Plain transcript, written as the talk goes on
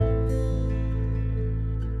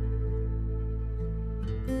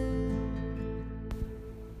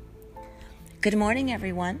Good morning,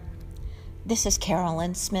 everyone. This is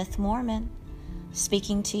Carolyn Smith Mormon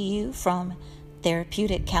speaking to you from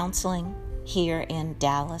Therapeutic Counseling here in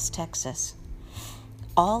Dallas, Texas.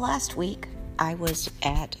 All last week, I was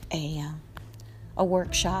at a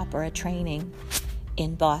workshop or a training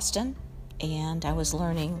in Boston, and I was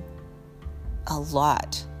learning a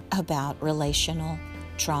lot about relational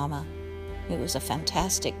trauma. It was a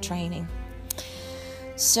fantastic training.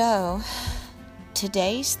 So,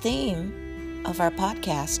 today's theme of our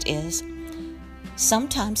podcast is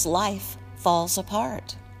Sometimes Life Falls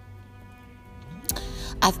Apart.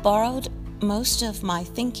 I've borrowed most of my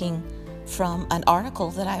thinking from an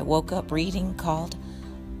article that I woke up reading called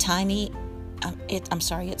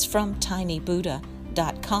it's from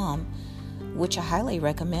tinybuddha.com, which I highly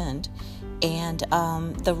recommend. And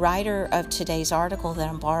the writer of today's article that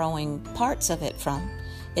I'm borrowing parts of it from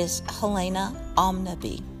is Helena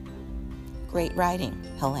Omnaby. Great writing,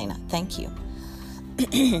 Helena. Thank you.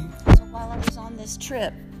 So while I was on this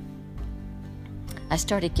trip, I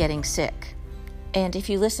started getting sick. And if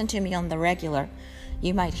you listen to me on the regular,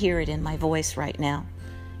 you might hear it in my voice right now.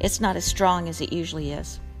 It's not as strong as it usually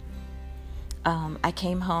is. I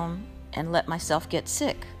came home and let myself get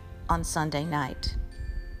sick on Sunday night.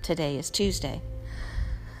 Today is Tuesday,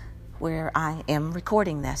 where I am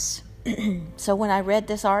recording this. So when I read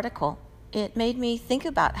this article, it made me think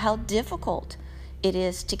about how difficult it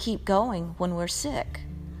is to keep going when we're sick.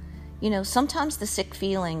 You know, sometimes the sick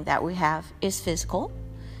feeling that we have is physical,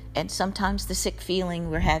 and sometimes the sick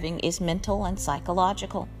feeling we're having is mental and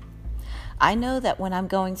psychological. I know that when I'm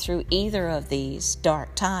going through either of these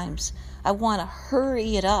dark times, I want to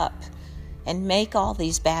hurry it up and make all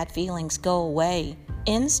these bad feelings go away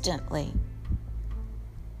instantly.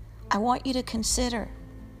 I want you to consider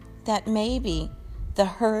that maybe the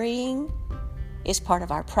hurrying is part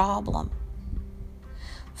of our problem.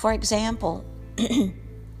 For example,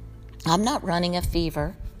 I'm not running a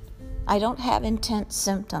fever. I don't have intense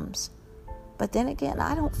symptoms. But then again,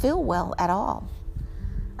 I don't feel well at all.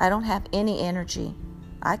 I don't have any energy.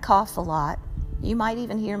 I cough a lot. You might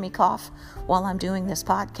even hear me cough while I'm doing this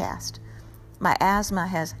podcast. My asthma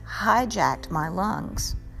has hijacked my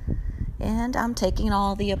lungs. And I'm taking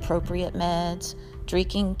all the appropriate meds,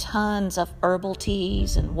 drinking tons of herbal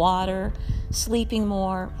teas and water, sleeping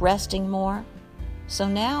more, resting more. So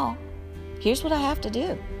now, here's what I have to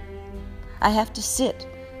do. I have to sit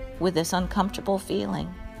with this uncomfortable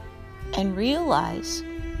feeling and realize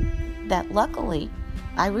that luckily,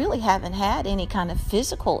 I really haven't had any kind of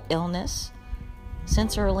physical illness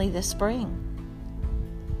since early this spring.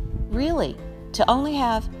 Really, to only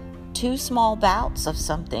have 2 small bouts of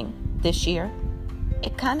something this year,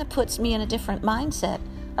 it kind of puts me in a different mindset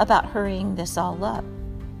about hurrying this all up.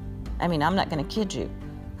 I mean, I'm not going to kid you.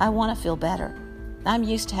 I want to feel better. I'm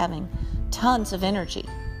used to having tons of energy,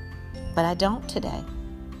 but I don't today.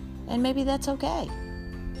 And maybe that's okay.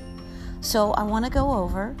 So I want to go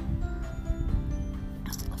over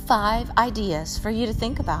 5 ideas for you to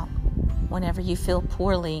think about whenever you feel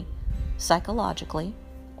poorly psychologically,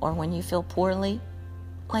 or when you feel poorly,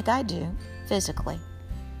 like I do, physically.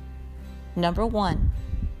 Number 1,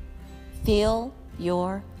 feel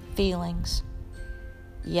your feelings.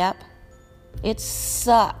 Yep, it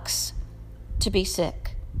sucks to be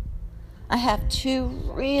sick. I have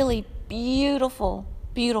 2 really beautiful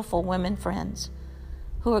women friends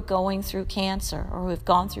who are going through cancer or who have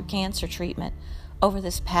gone through cancer treatment over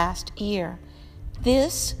this past year.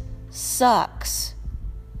 This sucks.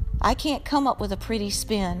 I can't come up with a pretty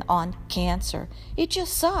spin on cancer. It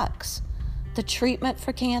just sucks. The treatment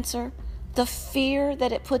for cancer, the fear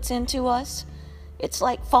that it puts into us, it's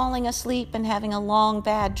like falling asleep and having a long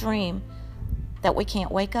bad dream that we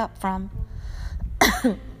can't wake up from.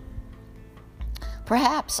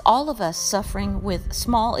 Perhaps all of us suffering with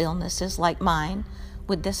small illnesses like mine,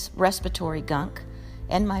 with this respiratory gunk,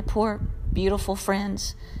 and my poor, beautiful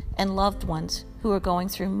friends and loved ones who are going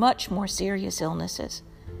through much more serious illnesses.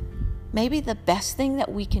 Maybe the best thing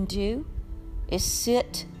that we can do is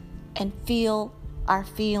sit and feel our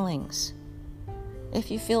feelings. If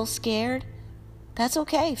you feel scared, that's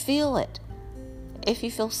okay, feel it. If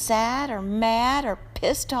you feel sad or mad or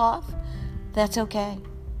pissed off, that's okay,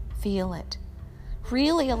 feel it.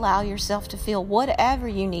 Really allow yourself to feel whatever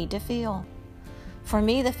you need to feel. For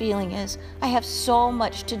me, the feeling is I have so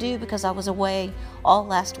much to do because I was away all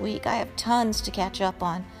last week. I have tons to catch up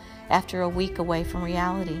on after a week away from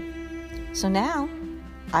reality. So now,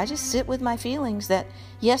 I just sit with my feelings that,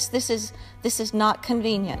 yes, this is not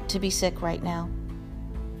convenient to be sick right now.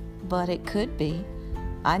 But it could be.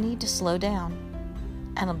 I need to slow down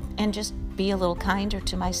and just be a little kinder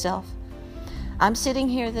to myself. I'm sitting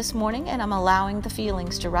here this morning and I'm allowing the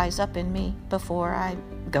feelings to rise up in me before I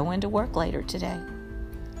go into work later today.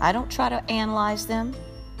 I don't try to analyze them.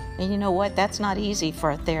 And you know what? That's not easy for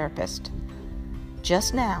a therapist.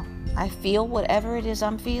 Just now, I feel whatever it is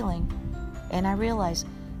I'm feeling, and I realize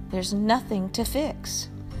there's nothing to fix.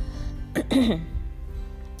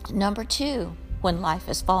 Number 2, when life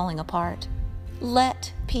is falling apart,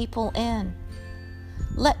 let people in.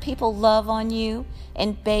 Let people love on you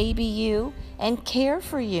and baby you and care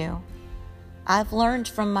for you. I've learned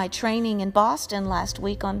from my training in Boston last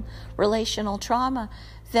week on relational trauma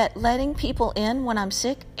that letting people in when I'm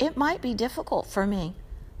sick, it might be difficult for me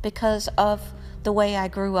because of the way I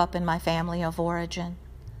grew up in my family of origin.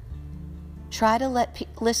 Try to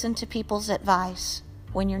listen to people's advice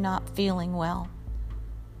when you're not feeling well.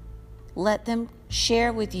 Let them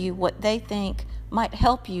share with you what they think might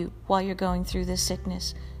help you while you're going through this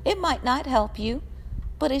sickness. It might not help you,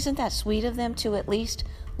 but isn't that sweet of them to at least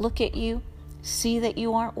look at you, see that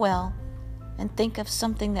you aren't well, and think of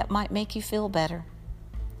something that might make you feel better?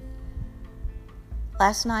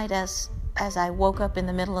 Last night, as I woke up in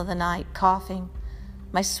the middle of the night coughing,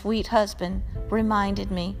 my sweet husband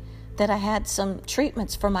reminded me that I had some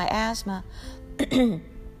treatments for my asthma that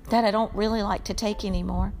I don't really like to take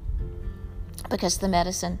anymore because the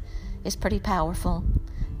medicine is pretty powerful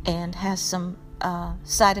and has some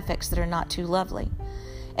side effects that are not too lovely.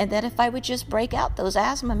 And that if I would just break out those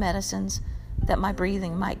asthma medicines, that my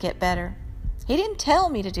breathing might get better. He didn't tell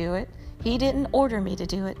me to do it. He didn't order me to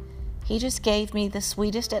do it. He just gave me the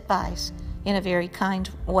sweetest advice in a very kind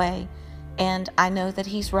way. And I know that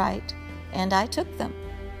he's right, and I took them.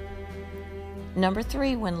 Number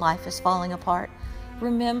 3, when life is falling apart,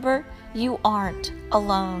 remember you aren't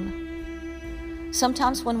alone.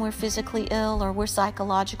 Sometimes when we're physically ill or we're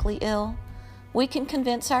psychologically ill, we can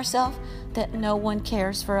convince ourselves that no one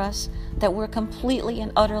cares for us, that we're completely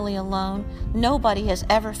and utterly alone. Nobody has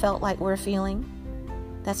ever felt like we're feeling.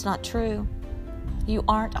 That's not true. You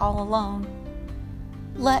aren't all alone.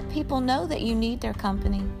 Let people know that you need their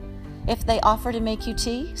company. If they offer to make you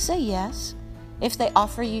tea, say yes. If they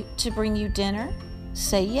offer you to bring you dinner,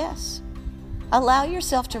 say yes. Allow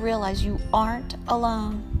yourself to realize you aren't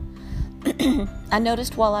alone. I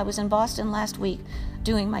noticed while I was in Boston last week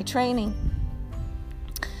doing my training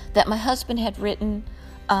that my husband had written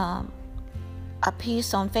a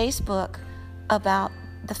piece on Facebook about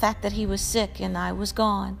the fact that he was sick and I was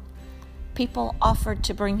gone. People offered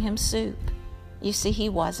to bring him soup. You see, he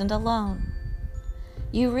wasn't alone.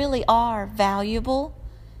 You really are valuable,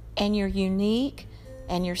 and you're unique,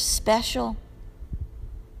 and you're special.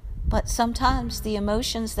 But sometimes the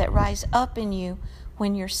emotions that rise up in you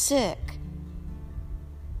when you're sick,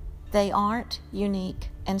 they aren't unique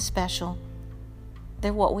and special.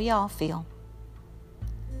 They're what we all feel.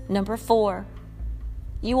 Number 4,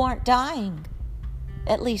 you aren't dying,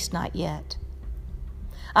 at least not yet.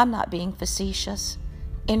 I'm not being facetious.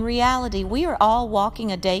 In reality, we are all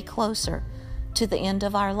walking a day closer to the end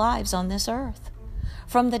of our lives on this earth.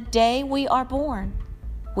 From the day we are born,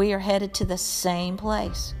 we are headed to the same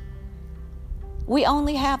place. We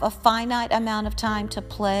only have a finite amount of time to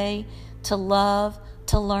play, to love,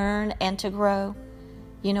 to learn, and to grow.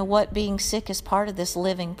 You know what? Being sick is part of this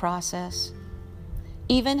living process.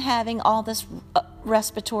 Even having all this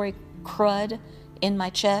respiratory crud in my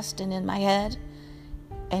chest and in my head,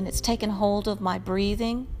 and it's taken hold of my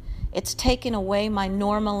breathing. It's taken away my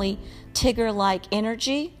normally Tigger-like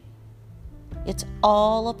energy. It's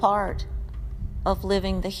all a part of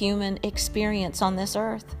living the human experience on this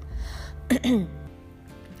earth.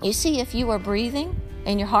 You see, if you are breathing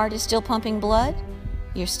and your heart is still pumping blood,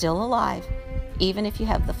 you're still alive. Even if you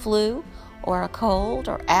have the flu or a cold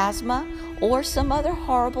or asthma or some other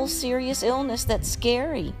horrible, serious illness that's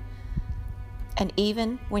scary. And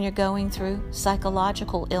even when you're going through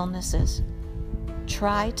psychological illnesses,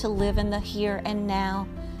 try to live in the here and now.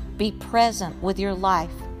 Be present with your life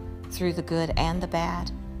through the good and the bad.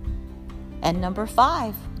 And number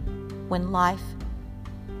 5, when life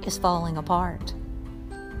is falling apart,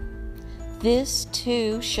 this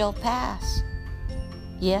too shall pass.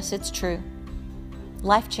 Yes, it's true.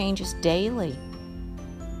 Life changes daily.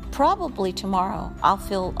 Probably tomorrow I'll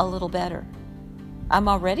feel a little better. I'm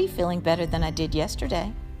already feeling better than I did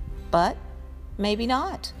yesterday, but maybe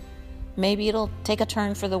not. Maybe it'll take a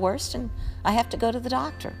turn for the worst and I have to go to the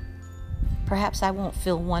doctor. Perhaps I won't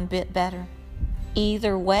feel one bit better.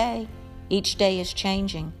 Either way, each day is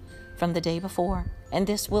changing from the day before, and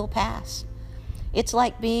this will pass. It's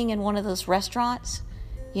like being in one of those restaurants,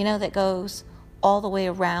 that goes all the way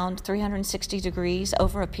around 360 degrees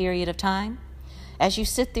over a period of time. As you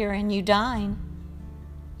sit there and you dine,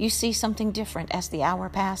 you see something different as the hour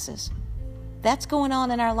passes. That's going on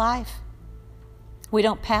in our life. We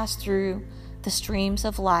don't pass through the streams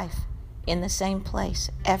of life in the same place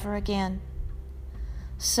ever again.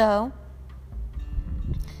 So,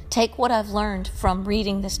 take what I've learned from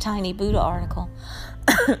reading this Tiny Buddha article,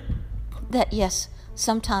 that yes,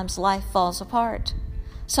 sometimes life falls apart.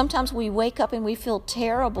 Sometimes we wake up and we feel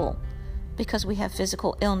terrible because we have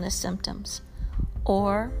physical illness symptoms.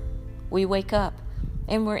 Or we wake up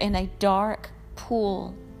and we're in a dark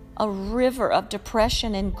pool, a river of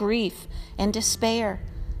depression and grief and despair,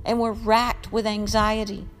 and we're racked with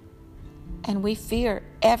anxiety, and we fear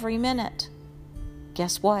every minute.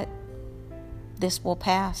 Guess what? This will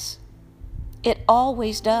pass. It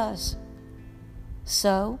always does.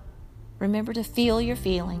 So, remember to feel your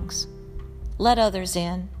feelings. Let others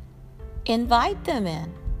in. Invite them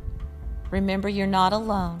in. Remember, you're not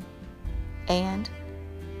alone. And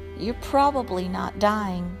you're probably not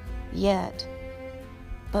dying yet.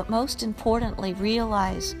 But most importantly,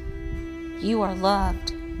 realize you are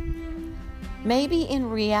loved. Maybe in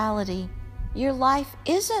reality, your life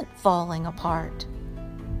isn't falling apart.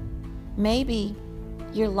 Maybe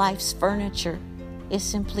your life's furniture is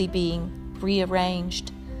simply being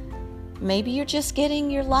rearranged. Maybe you're just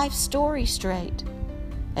getting your life story straight.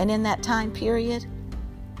 And in that time period,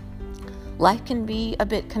 life can be a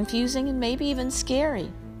bit confusing and maybe even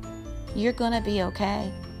scary. You're going to be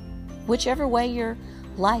okay. Whichever way your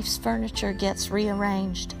life's furniture gets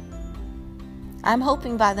rearranged. I'm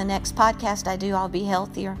hoping by the next podcast I do, I'll be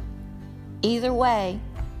healthier. Either way,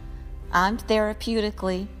 I'm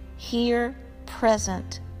therapeutically here,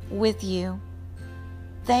 present with you.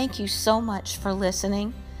 Thank you so much for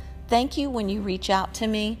listening. Thank you when you reach out to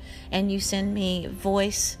me and you send me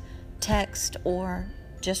voice, text, or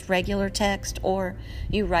just regular text, or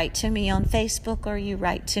you write to me on Facebook, or you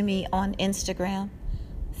write to me on Instagram.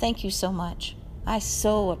 Thank you so much. I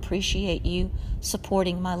so appreciate you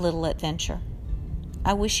supporting my little adventure.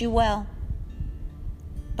 I wish you well.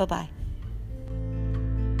 Bye-bye.